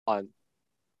On.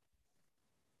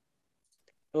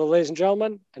 Hello, ladies and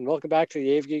gentlemen, and welcome back to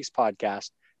the AV Geeks podcast.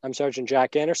 I'm Sergeant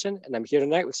Jack Anderson, and I'm here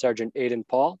tonight with Sergeant Aidan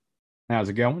Paul How's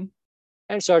it going?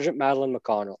 and Sergeant Madeline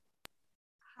McConnell.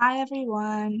 Hi,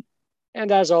 everyone.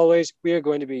 And as always, we are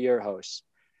going to be your hosts.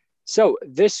 So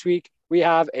this week, we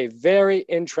have a very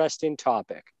interesting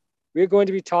topic. We're going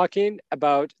to be talking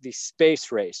about the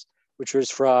space race, which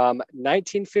was from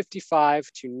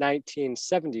 1955 to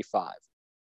 1975.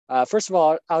 First of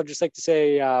all, I'll just like to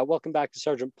say welcome back to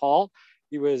Sergeant Paul.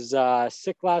 He was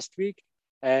sick last week,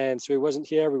 and so he wasn't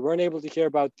here. We weren't able to hear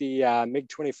about the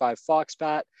MiG-25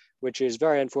 Foxbat, which is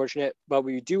very unfortunate, but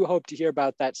we do hope to hear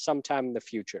about that sometime in the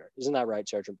future. Isn't that right,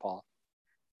 Sergeant Paul?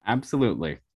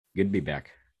 Absolutely. Good to be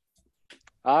back.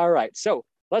 All right, so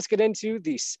let's get into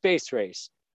the space race.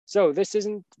 So this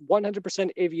isn't 100%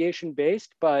 aviation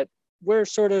based, but we're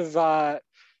sort of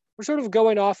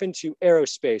going off into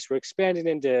aerospace. We're expanding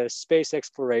into space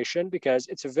exploration because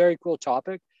it's a very cool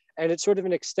topic, and it's sort of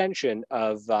an extension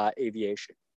of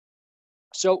aviation.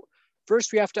 So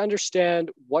first, we have to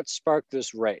understand what sparked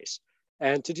this race.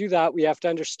 And to do that, we have to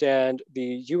understand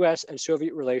the US and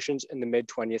Soviet relations in the mid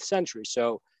 20th century.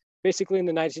 So basically, in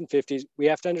the 1950s, we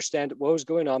have to understand what was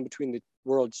going on between the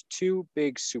world's two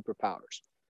big superpowers.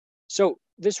 So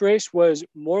this race was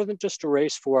more than just a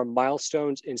race for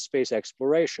milestones in space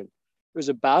exploration. It was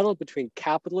a battle between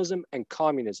capitalism and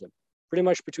communism, pretty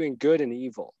much between good and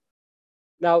evil.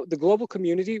 Now, the global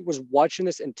community was watching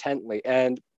this intently,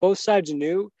 and both sides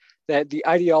knew that the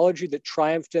ideology that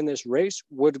triumphed in this race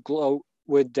would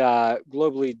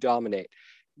globally dominate.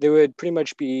 They would pretty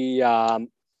much be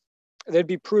they'd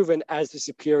be proven as the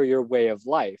superior way of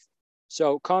life.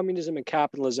 So communism and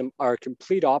capitalism are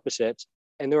complete opposites,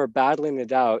 and they were battling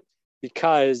it out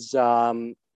because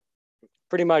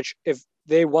pretty much if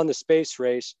they won the space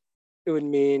race, it would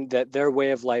mean that their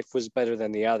way of life was better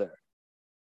than the other.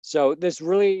 So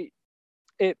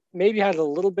it maybe had a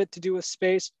little bit to do with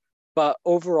space, but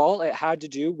overall it had to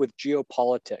do with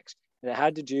geopolitics, and it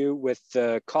had to do with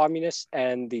the communists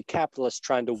and the capitalists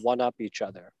trying to one up each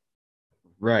other.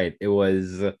 Right. It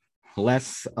was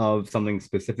less of something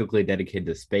specifically dedicated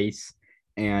to space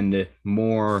and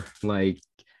more like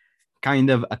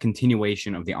kind of a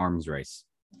continuation of the arms race.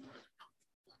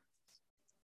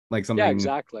 Like Yeah, something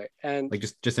exactly. And like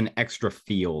just an extra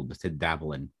field to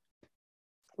dabble in.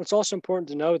 it's also important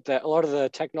to note that a lot of the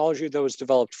technology that was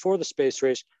developed for the space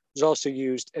race was also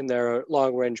used in their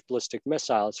long-range ballistic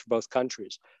missiles for both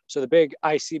countries. So the big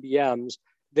ICBMs,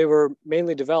 they were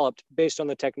mainly developed based on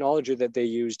the technology that they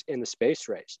used in the space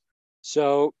race.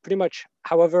 So pretty much,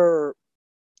 however,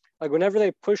 like whenever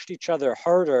they pushed each other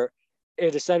harder,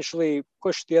 it essentially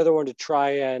pushed the other one to try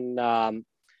and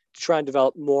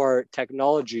develop more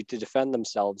technology to defend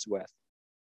themselves with.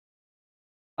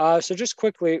 So just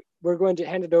quickly, we're going to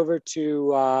hand it over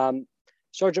to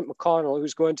Sergeant McConnell,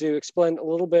 who's going to explain a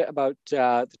little bit about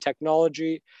the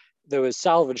technology that was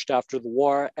salvaged after the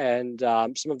war and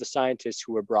some of the scientists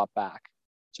who were brought back.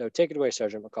 So take it away,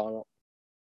 Sergeant McConnell.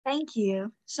 Thank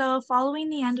you. So, following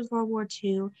the end of World War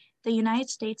II, the United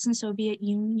States and Soviet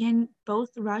Union both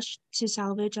rushed to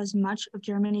salvage as much of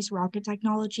Germany's rocket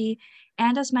technology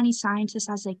and as many scientists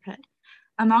as they could.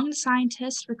 Among the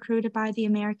scientists recruited by the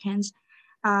Americans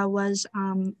was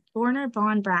Werner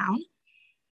von Braun,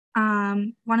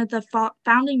 one of the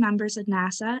founding members of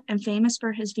NASA and famous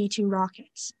for his V-2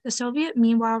 rockets. The Soviet,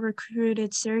 meanwhile,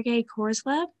 recruited Sergei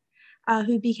Kozlev,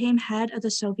 who became head of the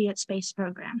Soviet space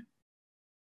program.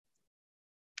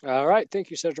 All right,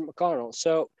 thank you, Sergeant McConnell.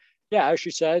 So, yeah, as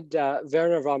you said,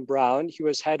 Werner von Braun, he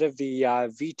was head of the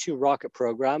V2 rocket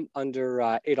program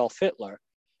under Adolf Hitler.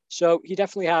 So he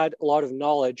definitely had a lot of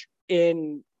knowledge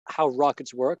in how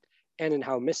rockets work and in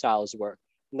how missiles work.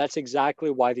 And that's exactly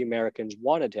why the Americans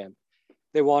wanted him.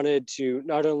 They wanted to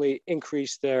not only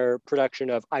increase their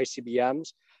production of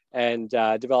ICBMs and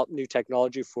develop new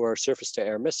technology for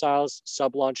surface-to-air missiles,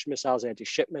 sub-launched missiles,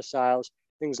 anti-ship missiles,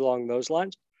 things along those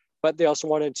lines, but they also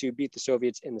wanted to beat the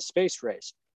Soviets in the space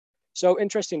race. So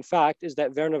interesting fact is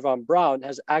that Werner von Braun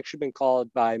has actually been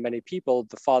called by many people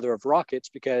the father of rockets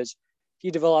because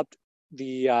he developed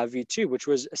the V2, which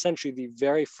was essentially the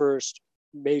very first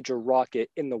major rocket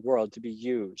in the world to be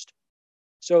used.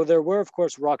 So there were, of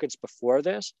course, rockets before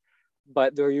this,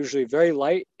 but they were usually very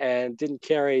light and didn't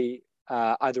carry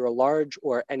either a large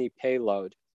or any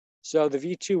payload. So the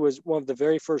V2 was one of the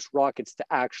very first rockets to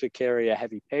actually carry a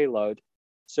heavy payload.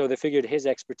 So they figured his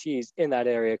expertise in that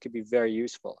area could be very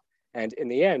useful. And in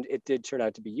the end, it did turn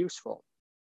out to be useful.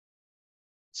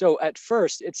 So at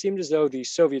first, it seemed as though the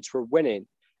Soviets were winning,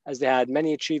 as they had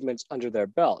many achievements under their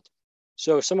belt.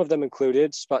 So some of them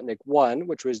included Sputnik 1,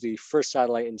 which was the first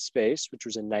satellite in space, which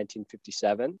was in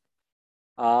 1957.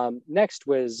 Next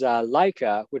was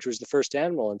Laika, which was the first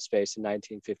animal in space in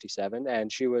 1957,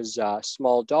 and she was a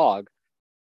small dog.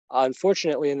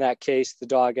 Unfortunately, in that case, the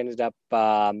dog ended up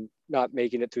not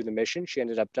making it through the mission. She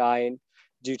ended up dying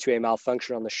due to a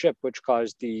malfunction on the ship, which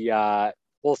caused the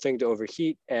whole thing to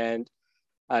overheat. And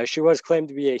she was claimed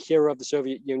to be a hero of the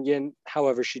Soviet Union.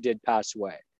 However, she did pass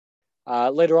away.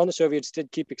 Later on, the Soviets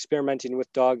did keep experimenting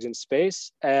with dogs in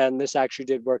space, and this actually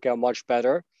did work out much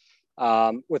better,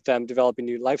 with them developing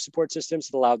new life support systems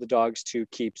that allowed the dogs to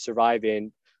keep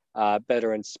surviving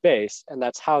better in space. And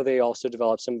that's how they also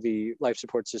developed some of the life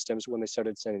support systems when they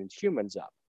started sending humans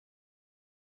up.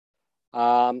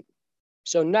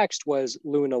 So next was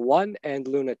Luna 1 and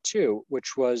Luna 2,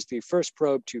 which was the first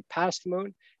probe to pass the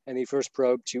moon and the first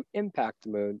probe to impact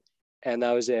the moon. And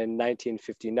that was in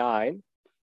 1959.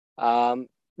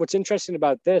 What's interesting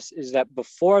about this is that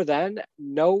before then,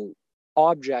 no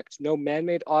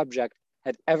man-made object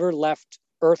had ever left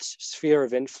Earth's sphere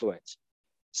of influence.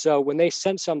 So when they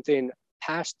sent something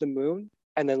past the moon,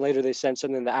 and then later they sent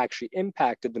something that actually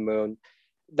impacted the moon,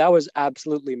 that was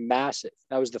absolutely massive.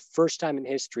 That was the first time in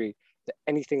history that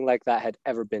anything like that had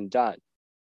ever been done.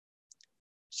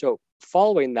 So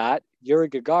following that, Yuri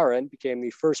Gagarin became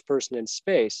the first person in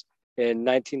space in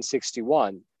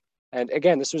 1961. And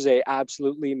again, this was a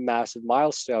absolutely massive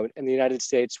milestone, and the United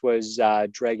States was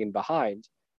dragging behind.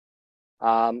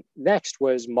 Next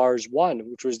was Mars 1,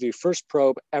 which was the first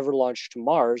probe ever launched to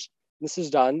Mars. This is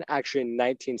done actually in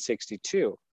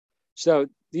 1962. So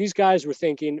these guys were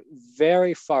thinking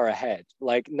very far ahead.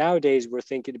 Like nowadays, we're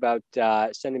thinking about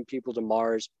sending people to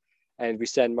Mars, and we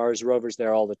send Mars rovers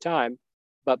there all the time.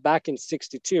 But back in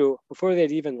 62, before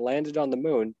they'd even landed on the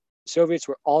moon, the Soviets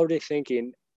were already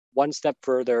thinking one step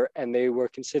further, and they were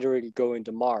considering going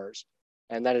to Mars.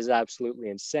 And that is absolutely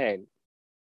insane.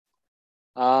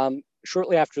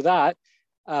 Shortly after that,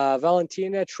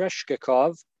 Valentina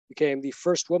Tereshkov became the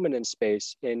first woman in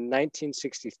space in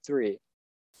 1963.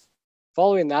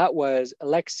 Following that was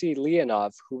Alexei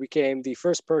Leonov, who became the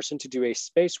first person to do a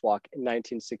spacewalk in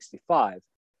 1965.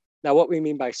 Now, what we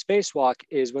mean by spacewalk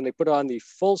is when they put on the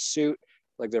full suit,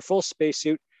 like their full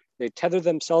spacesuit, they tether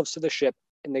themselves to the ship,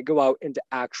 and they go out into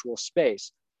actual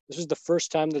space. This was the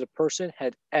first time that a person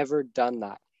had ever done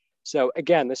that. So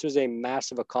again, this was a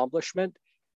massive accomplishment.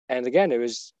 And again, it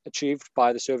was achieved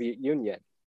by the Soviet Union.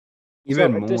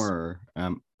 Even more,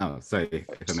 sorry,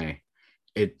 if I may.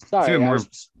 It's even more.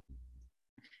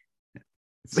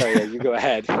 Sorry, yeah, you go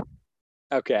ahead.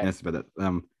 Okay. Yes, but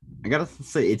I gotta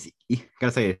say,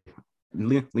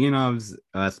 Leonov's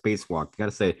spacewalk. I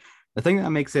gotta say, the thing that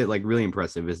makes it like really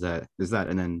impressive is that,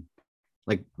 and then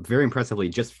like very impressively,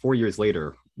 just 4 years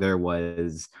later, there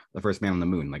was the first man on the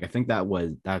moon. Like I think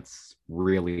that's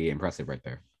really impressive right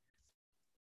there.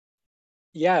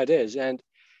 Yeah, it is, and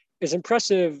it's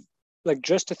impressive, like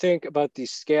just to think about the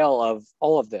scale of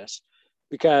all of this,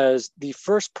 because the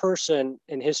first person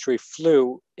in history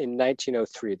flew in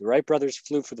 1903. The Wright brothers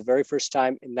flew for the very first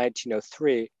time in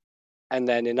 1903, and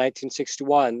then in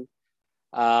 1961,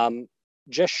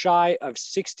 just shy of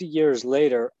 60 years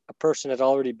later, a person had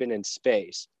already been in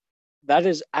space. That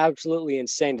is absolutely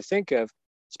insane to think of,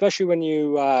 especially when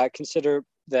you consider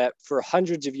that for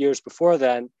hundreds of years before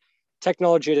then,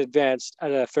 technology had advanced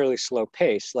at a fairly slow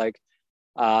pace. Like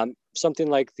something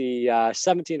like the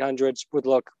 1700s would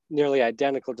look nearly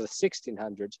identical to the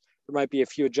 1600s. There might be a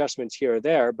few adjustments here or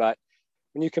there, but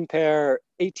when you compare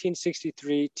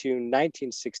 1863 to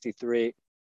 1963,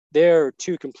 they're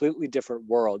two completely different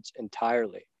worlds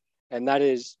entirely. And that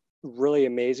is really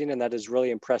amazing, and that is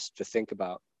really impressive to think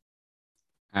about.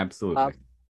 Absolutely.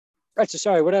 Right, so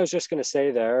sorry, what I was just going to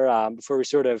say there, before we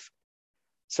sort of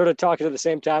talking at the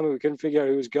same time and we couldn't figure out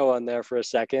who was going there for a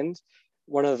second.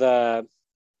 One of the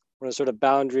sort of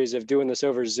boundaries of doing this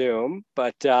over Zoom.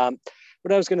 But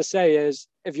what I was going to say is,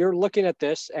 if you're looking at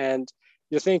this and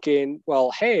you're thinking,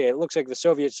 well, hey, it looks like the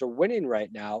Soviets are winning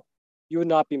right now, you would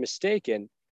not be mistaken.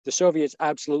 The Soviets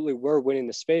absolutely were winning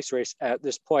the space race at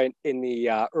this point in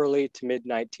the early to mid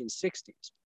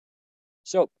 1960s.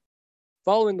 So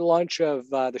following the launch of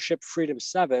the ship Freedom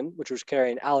 7, which was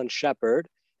carrying Alan Shepard,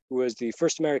 who was the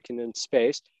first American in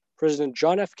space, President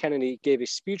John F. Kennedy gave a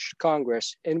speech to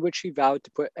Congress in which he vowed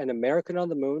to put an American on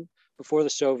the moon before the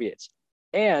Soviets,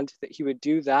 and that he would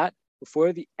do that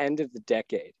before the end of the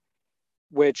decade,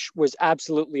 which was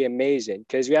absolutely amazing,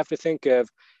 because you have to think of,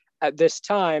 at this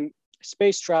time,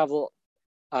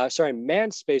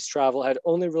 manned space travel had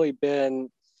only really been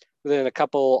within a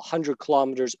couple hundred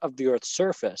kilometers of the Earth's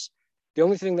surface. The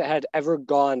only thing that had ever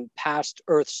gone past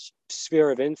Earth's sphere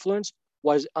of influence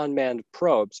was unmanned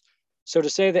probes. So to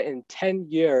say that in 10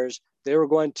 years they were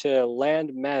going to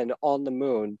land men on the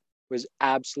moon was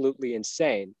absolutely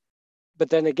insane. But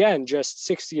then again, just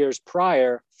 60 years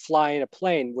prior, flying a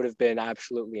plane would have been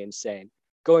absolutely insane.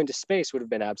 Going to space would have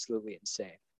been absolutely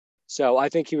insane. So I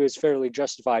think he was fairly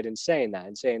justified in saying that,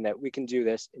 and saying that we can do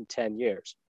this in 10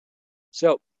 years.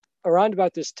 So around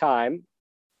about this time,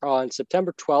 on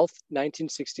September 12th,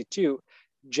 1962,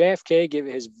 JFK gave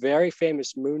his very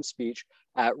famous moon speech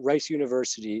at Rice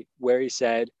University, where he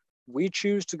said, "We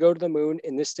choose to go to the moon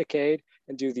in this decade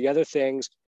and do the other things,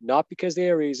 not because they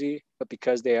are easy, but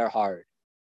because they are hard."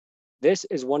 This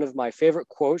is one of my favorite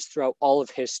quotes throughout all of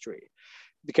history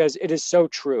because it is so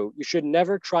true. You should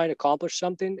never try and accomplish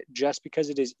something just because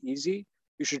it is easy.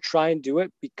 You should try and do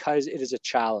it because it is a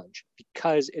challenge,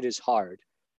 because it is hard.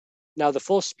 Now, the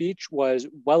full speech was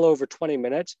well over 20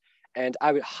 minutes, and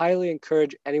I would highly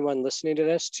encourage anyone listening to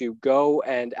this to go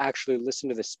and actually listen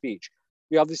to the speech.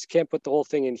 We obviously can't put the whole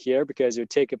thing in here because it would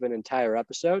take up an entire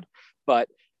episode, but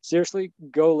seriously,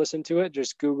 go listen to it.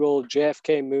 Just Google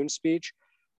JFK moon speech.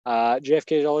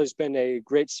 JFK has always been a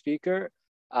great speaker.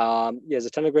 He has a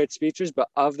ton of great speeches, but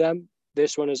of them,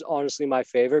 this one is honestly my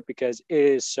favorite because it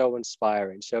is so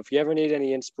inspiring. So if you ever need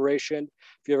any inspiration,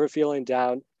 if you're ever feeling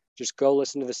down, just go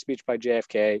listen to the speech by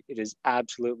JFK. It is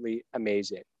absolutely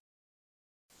amazing.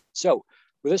 So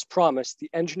with this promise, the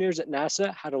engineers at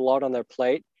NASA had a lot on their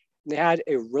plate, and they had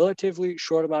a relatively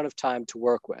short amount of time to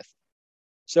work with.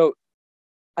 So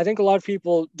I think a lot of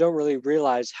people don't really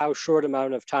realize how short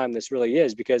amount of time this really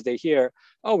is because they hear,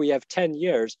 oh, we have 10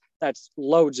 years. That's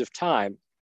loads of time.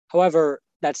 However,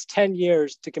 that's 10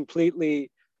 years to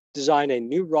completely design a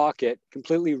new rocket,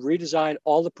 completely redesign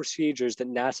all the procedures that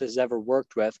NASA has ever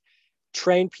worked with,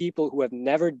 train people who have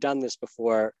never done this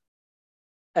before,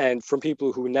 and from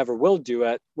people who never will do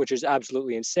it, which is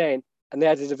absolutely insane. And they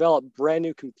had to develop brand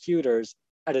new computers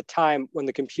at a time when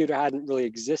the computer hadn't really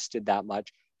existed that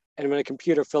much. And when a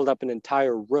computer filled up an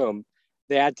entire room,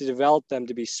 they had to develop them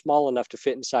to be small enough to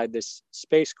fit inside this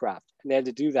spacecraft. And they had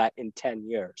to do that in 10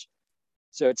 years.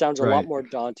 So it sounds a lot more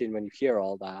daunting when you hear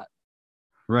all that.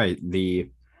 Right.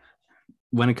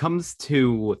 When it comes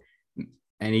to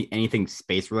anything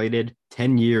space related,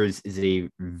 10 years is a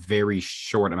very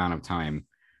short amount of time.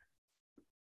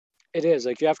 It is.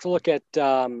 Like you have to look at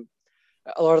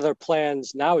a lot of their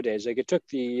plans nowadays. Like it took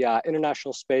the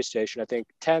International Space Station, I think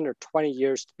 10 or 20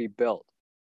 years to be built.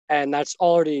 And that's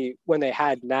already when they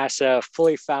had NASA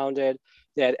fully founded,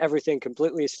 they had everything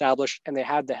completely established, and they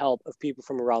had the help of people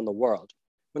from around the world.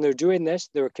 When they're doing this,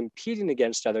 they were competing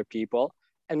against other people,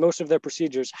 and most of their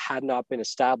procedures had not been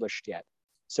established yet.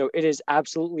 So it is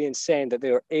absolutely insane that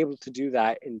they were able to do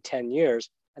that in 10 years,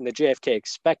 and the JFK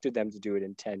expected them to do it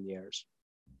in 10 years.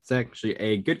 It's actually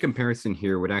a good comparison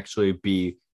here would actually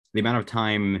be the amount of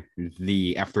time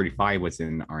the F-35 was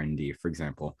in R&D, for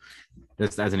example.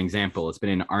 Just as an example, it's been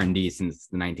in R&D since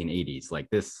the 1980s. Like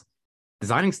this,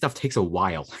 designing stuff takes a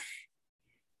while.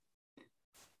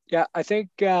 Yeah, I think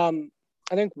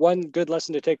one good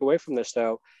lesson to take away from this,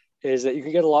 though, is that you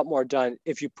can get a lot more done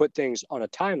if you put things on a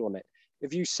time limit.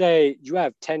 If you say you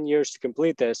have 10 years to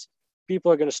complete this,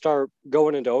 people are going to start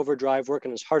going into overdrive,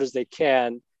 working as hard as they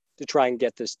can to try and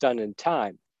get this done in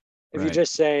time. If you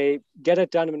just say, get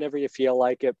it done whenever you feel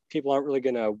like it, people aren't really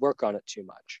going to work on it too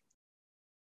much.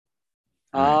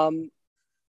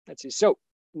 Let's see. So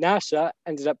NASA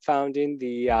ended up founding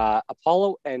the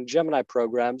Apollo and Gemini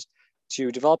programs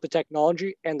to develop the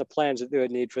technology and the plans that they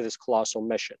would need for this colossal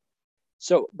mission.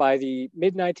 So by the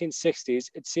mid-1960s,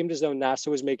 it seemed as though NASA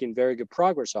was making very good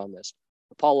progress on this.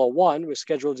 Apollo 1 was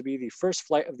scheduled to be the first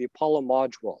flight of the Apollo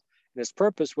module, and its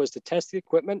purpose was to test the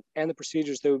equipment and the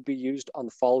procedures that would be used on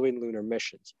the following lunar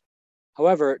missions.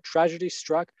 However, tragedy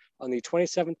struck on the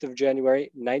 27th of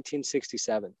January,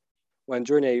 1967, when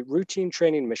during a routine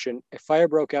training mission, a fire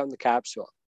broke out in the capsule,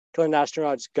 killing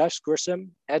astronauts Gus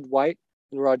Grissom, Ed White,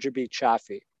 and Roger B.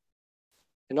 Chaffee.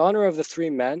 In honor of the three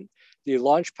men, the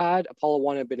launch pad Apollo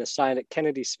 1 had been assigned at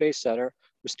Kennedy Space Center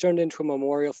was turned into a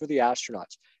memorial for the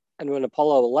astronauts. And when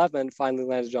Apollo 11 finally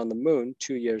landed on the moon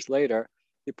 2 years later,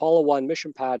 the Apollo 1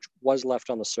 mission patch was left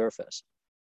on the surface.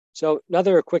 So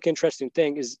another quick interesting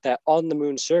thing is that on the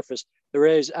moon's surface, there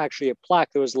is actually a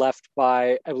plaque that was left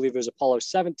by, I believe it was Apollo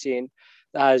 17,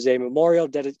 as a memorial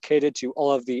dedicated to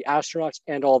all of the astronauts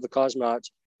and all of the cosmonauts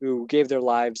who gave their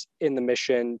lives in the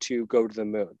mission to go to the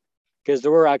moon. Because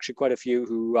there were actually quite a few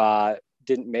who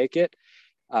didn't make it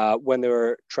when they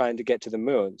were trying to get to the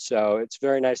moon. So it's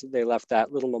very nice that they left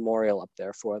that little memorial up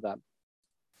there for them.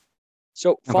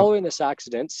 So following this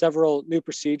accident, several new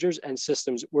procedures and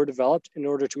systems were developed in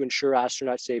order to ensure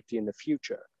astronaut safety in the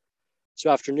future. So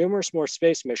after numerous more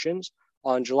space missions,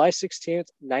 on July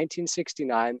 16th,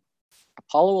 1969,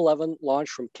 Apollo 11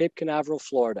 launched from Cape Canaveral,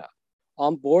 Florida.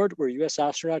 On board were US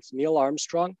astronauts Neil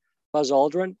Armstrong, Buzz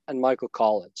Aldrin, and Michael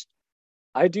Collins.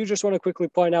 I do just want to quickly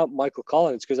point out Michael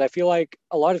Collins because I feel like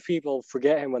a lot of people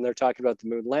forget him when they're talking about the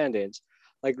moon landings.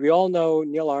 Like we all know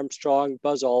Neil Armstrong,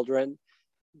 Buzz Aldrin,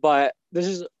 but this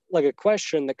is like a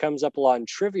question that comes up a lot in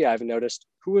trivia. I've noticed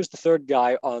who was the third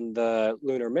guy on the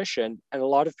lunar mission, and a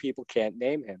lot of people can't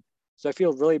name him. So I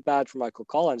feel really bad for Michael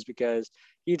Collins because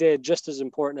he did just as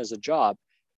important as a job.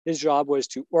 His job was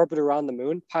to orbit around the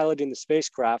moon, piloting the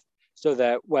spacecraft, so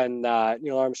that when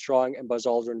Neil Armstrong and Buzz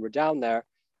Aldrin were down there,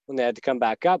 when they had to come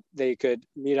back up, they could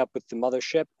meet up with the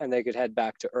mothership and they could head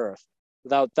back to Earth.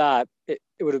 Without that, it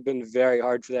would have been very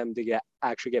hard for them to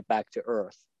actually get back to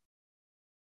Earth.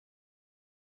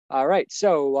 All right,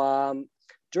 so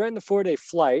during the 4-day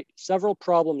flight, several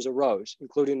problems arose,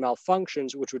 including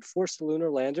malfunctions, which would force the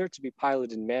lunar lander to be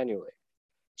piloted manually.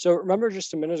 So remember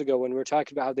just a minute ago when we were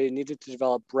talking about how they needed to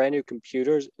develop brand new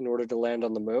computers in order to land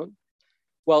on the moon?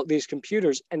 Well, these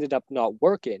computers ended up not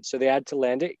working, so they had to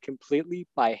land it completely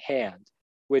by hand,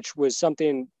 which was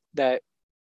something that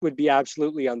would be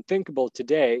absolutely unthinkable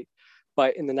today.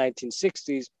 But in the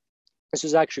 1960s, this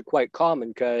was actually quite common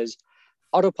because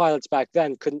autopilots back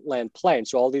then couldn't land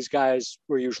planes. So all these guys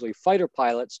were usually fighter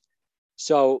pilots.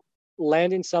 So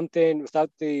landing something without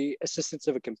the assistance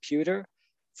of a computer,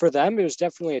 for them, it was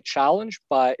definitely a challenge,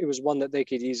 but it was one that they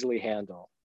could easily handle.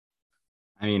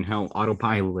 I mean, how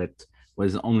autopilot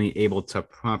was only able to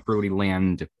properly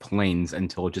land planes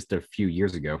until just a few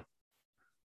years ago.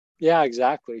 Yeah,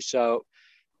 exactly. So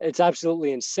it's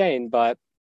absolutely insane. But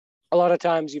a lot of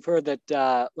times you've heard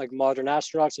that like modern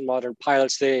astronauts and modern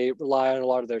pilots, they rely on a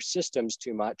lot of their systems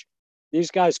too much.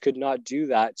 These guys could not do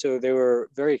that. So they were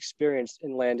very experienced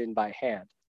in landing by hand.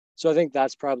 So I think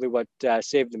that's probably what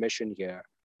saved the mission here.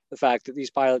 The fact that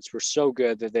these pilots were so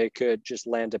good that they could just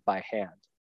land it by hand.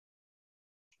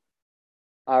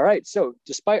 All right, so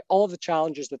despite all of the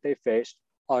challenges that they faced,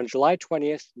 on July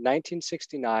 20th,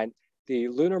 1969, the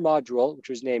lunar module, which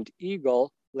was named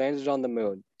Eagle, landed on the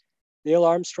moon. Neil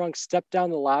Armstrong stepped down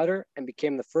the ladder and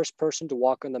became the first person to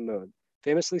walk on the moon,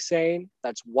 famously saying,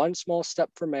 "That's one small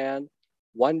step for man,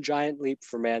 one giant leap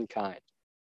for mankind."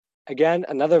 Again,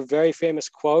 another very famous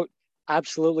quote,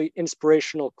 absolutely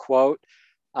inspirational quote.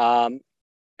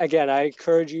 Again, I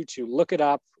encourage you to look it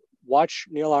up, watch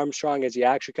Neil Armstrong as he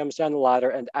actually comes down the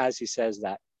ladder and as he says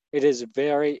that. It is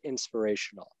very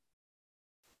inspirational.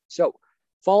 So,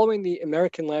 following the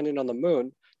American landing on the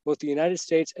moon, both the United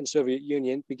States and Soviet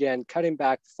Union began cutting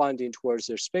back funding towards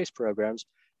their space programs,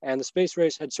 and the space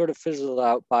race had sort of fizzled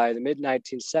out by the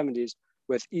mid-1970s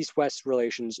with East-West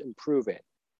relations improving.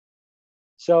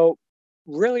 So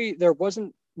really, there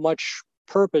wasn't much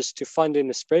purpose to funding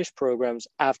the space programs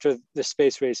after the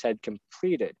space race had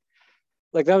completed.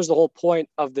 Like that was the whole point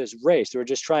of this race. They were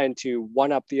just trying to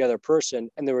one up the other person,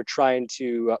 and they were trying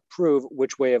to prove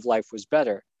which way of life was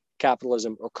better,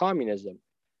 capitalism or communism.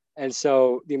 And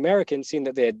so the Americans, seeing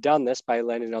that they had done this by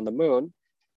landing on the moon,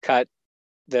 cut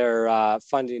their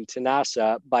funding to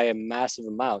NASA by a massive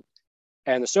amount.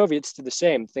 And the Soviets did the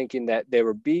same, thinking that they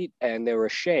were beat and they were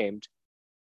ashamed.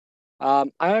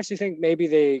 I honestly think maybe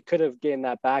they could have gained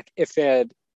that back if they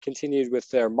had continued with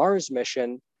their Mars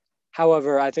mission.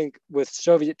 However, I think with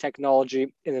Soviet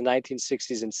technology in the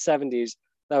 1960s and 70s,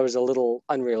 that was a little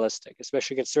unrealistic,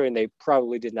 especially considering they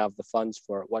probably didn't have the funds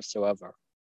for it whatsoever.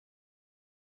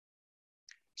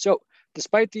 So,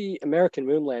 despite the American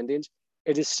moon landings,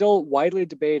 it is still widely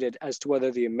debated as to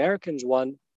whether the Americans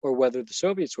won or whether the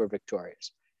Soviets were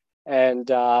victorious. And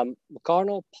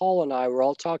McConnell, Paul, and I were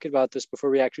all talking about this before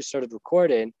we actually started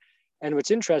recording. And what's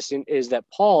interesting is that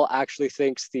Paul actually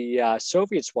thinks the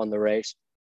Soviets won the race.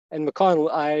 And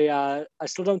McConnell, I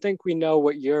still don't think we know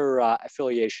what your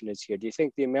affiliation is here. Do you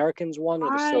think the Americans won or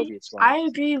the Soviets won? I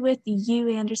agree with you,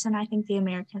 Anderson. I think the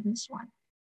Americans won.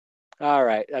 All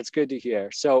right, that's good to hear.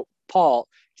 So, Paul,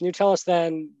 can you tell us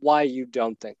then why you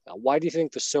don't think that? Why do you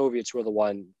think the Soviets were the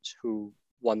ones who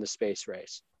won the space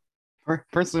race?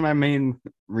 Personally, my main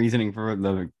reasoning for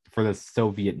the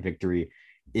Soviet victory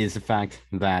is the fact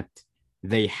that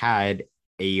they had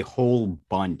a whole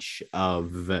bunch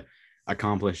of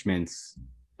accomplishments,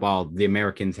 while the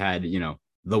Americans had,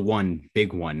 the one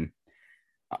big one.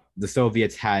 The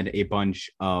Soviets had a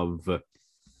bunch of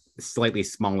slightly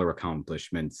smaller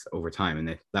accomplishments over time,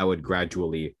 and that would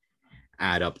gradually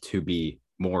add up to be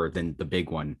more than the big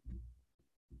one.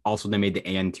 Also, they made the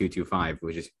AN-225,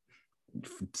 which is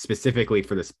specifically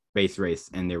for the space race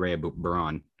and the array of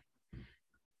Buran.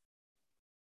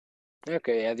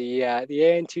 Okay, yeah, the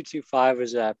AN-225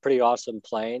 is a pretty awesome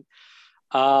plane.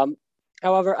 Um,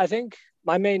 However, I think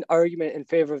my main argument in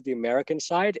favor of the American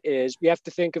side is we have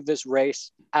to think of this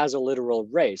race as a literal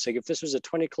race. Like if this was a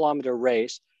 20-kilometer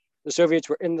race, the Soviets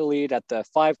were in the lead at the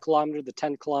 5-kilometer, the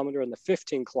 10-kilometer, and the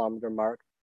 15-kilometer mark,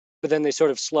 but then they sort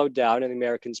of slowed down and the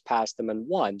Americans passed them and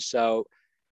won. So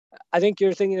I think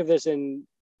you're thinking of this in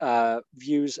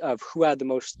views of who had the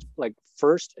most like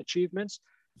first achievements,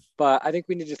 but I think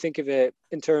we need to think of it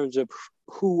in terms of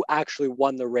who actually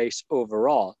won the race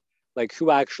overall, like who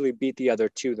actually beat the other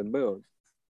to the moon.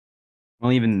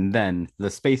 Well, even then,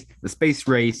 the space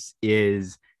race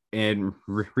is, and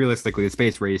realistically, the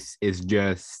space race is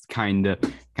just kind of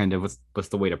what's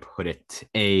the way to put it?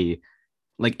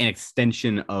 Like an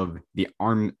extension of the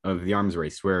arms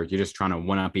race, where you're just trying to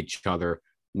one up each other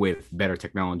with better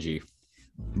technology.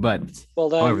 But Well,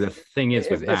 however, then, the thing is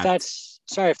with if that, that's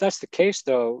sorry, if that's the case,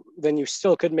 though, then you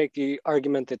still could make the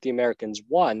argument that the Americans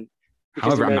won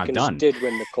because the however, I'm not Americans done. did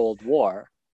win the Cold War.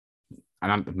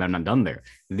 I'm not done there.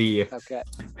 The Okay.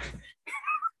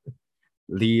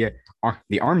 the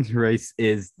the arms race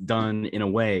is done in a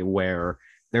way where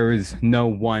there is no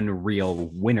one real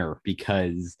winner,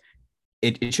 because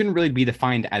it shouldn't really be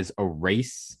defined as a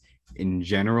race in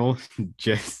general.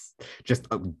 just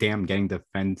oh, damn, getting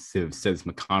defensive, says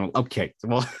McConnell. Okay,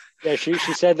 well, Yeah, she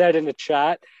said that in the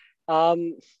chat.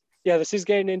 Um, yeah, this is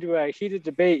getting into a heated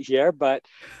debate here, but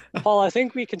Paul, I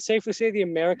think we can safely say the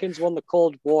Americans won the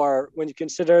Cold War when you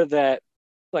consider that,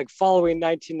 like, following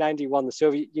 1991, the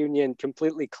Soviet Union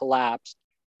completely collapsed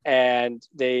and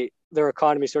their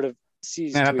economy sort of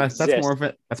ceased yeah, to that's more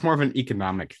exist. of an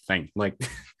economic thing. Like,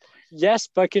 Yes,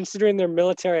 but considering their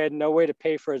military had no way to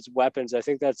pay for its weapons, I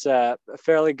think that's a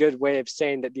fairly good way of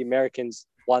saying that the Americans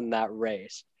won that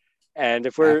race. And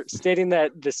if we're stating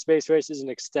that the space race is an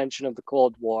extension of the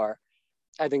Cold War,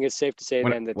 I think it's safe to say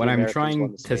what then that what the I'm Americans won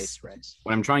trying the to space race.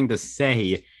 what I'm trying to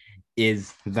say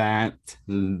is that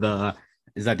the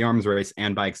arms race,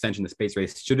 and by extension the space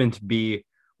race, shouldn't be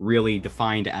really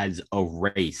defined as a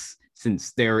race,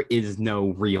 since there is no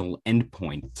real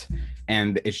endpoint,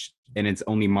 and it's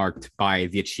only marked by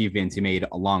the achievements you made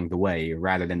along the way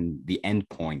rather than the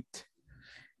endpoint.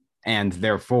 And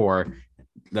therefore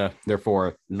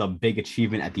the big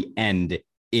achievement at the end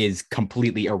is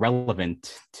completely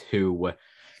irrelevant to,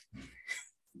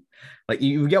 like,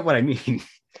 you get what I mean.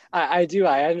 I do.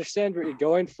 I understand what you're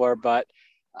going for, but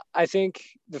I think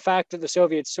the fact that the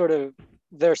Soviets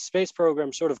their space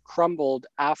program sort of crumbled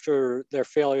after their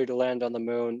failure to land on the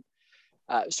moon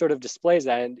sort of displays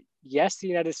that. And yes, the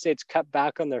United States cut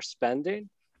back on their spending,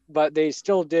 but they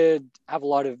still did have a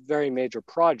lot of very major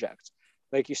projects.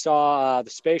 Like you saw the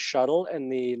space shuttle in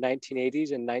the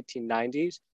 1980s and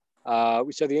 1990s.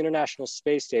 We saw the International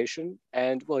Space Station.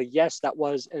 And well, yes, that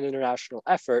was an international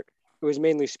effort. It was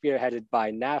mainly spearheaded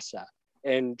by NASA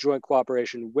in joint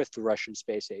cooperation with the Russian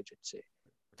Space Agency.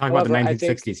 Talk about the However, I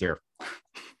think 1960s here.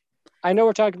 I know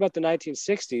we're talking about the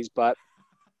 1960s, but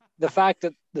the fact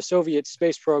that the Soviet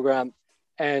space program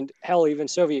and hell, even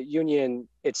Soviet Union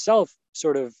itself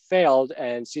sort of failed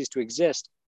and ceased to exist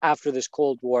after this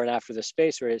Cold War and after the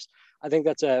space race, I think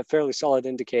that's a fairly solid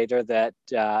indicator that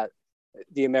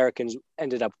the Americans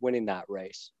ended up winning that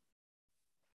race.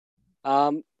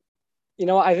 I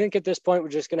think at this point we're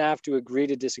just going to have to agree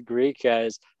to disagree,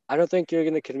 because I don't think you're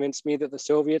going to convince me that the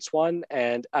Soviets won,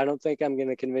 and I don't think I'm going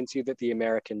to convince you that the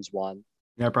Americans won.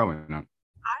 Yeah, probably not.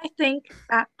 I think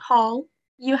that, Paul,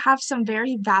 you have some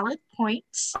very valid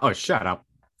points. Oh, shut up.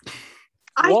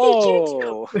 I think you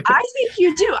do. I think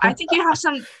you do. I think you have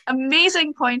some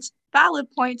amazing points, valid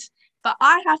points, but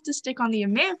I have to stick on the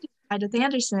American side of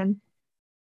Anderson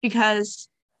because,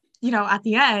 at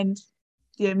the end,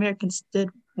 the Americans did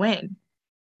win.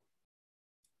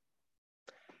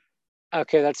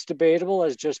 Okay, that's debatable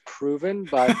as just proven,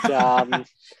 but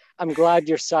I'm glad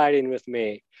you're siding with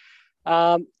me.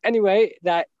 Anyway,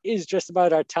 that is just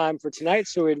about our time for tonight.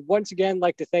 So we'd once again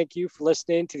like to thank you for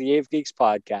listening to the Ave Geeks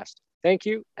podcast. Thank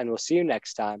you, and we'll see you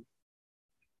next time.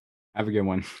 Have a good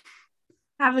one.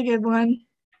 Have a good one.